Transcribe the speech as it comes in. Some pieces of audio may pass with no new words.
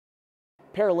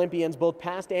Paralympians, both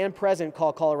past and present,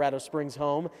 call Colorado Springs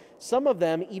home, some of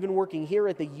them even working here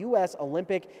at the U.S.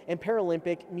 Olympic and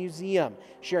Paralympic Museum,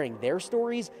 sharing their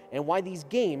stories and why these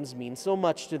games mean so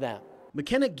much to them.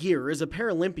 McKenna Gear is a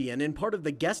Paralympian and part of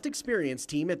the guest experience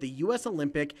team at the U.S.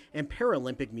 Olympic and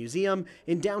Paralympic Museum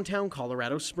in downtown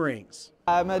Colorado Springs.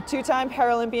 I'm a two-time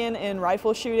Paralympian in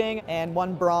rifle shooting and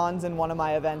won bronze in one of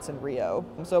my events in Rio.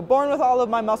 So born with all of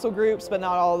my muscle groups, but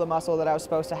not all of the muscle that I was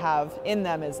supposed to have in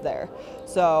them is there.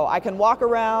 So I can walk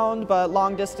around, but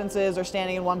long distances or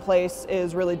standing in one place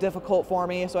is really difficult for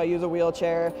me. So I use a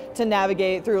wheelchair to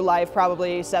navigate through life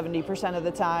probably 70% of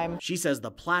the time. She says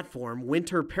the platform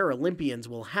Winter Paralympians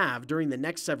will have during the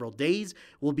next several days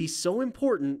will be so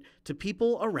important to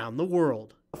people around the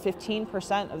world.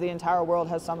 15% of the entire world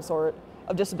has some sort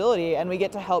of disability, and we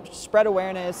get to help spread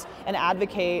awareness and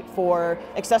advocate for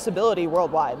accessibility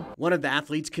worldwide. One of the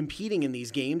athletes competing in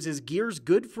these games is Gear's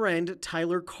good friend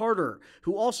Tyler Carter,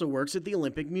 who also works at the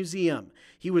Olympic Museum.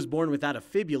 He was born without a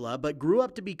fibula, but grew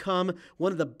up to become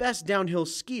one of the best downhill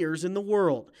skiers in the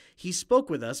world. He spoke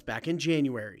with us back in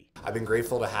January. I've been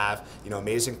grateful to have,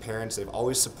 amazing parents. They've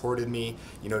always supported me,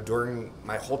 during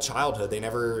my whole childhood. They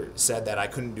never said that I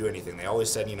couldn't do anything. They always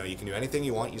said, you can do anything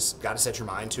you want. You just got to set your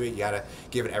mind to it. You got to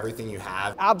give it everything you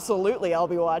have. Absolutely, I'll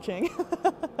be watching.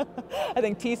 I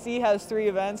think TC has 3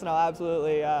 events, and I'll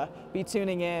absolutely be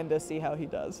tuning in to see how he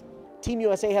does. Team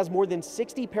USA has more than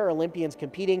 60 Paralympians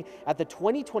competing at the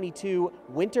 2022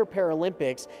 Winter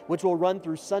Paralympics, which will run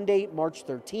through Sunday, March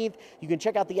 13th. You can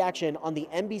check out the action on the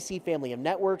NBC family of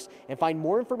networks and find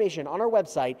more information on our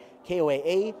website,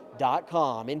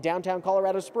 KOAA.com. In downtown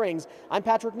Colorado Springs, I'm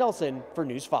Patrick Nelson for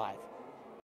News 5.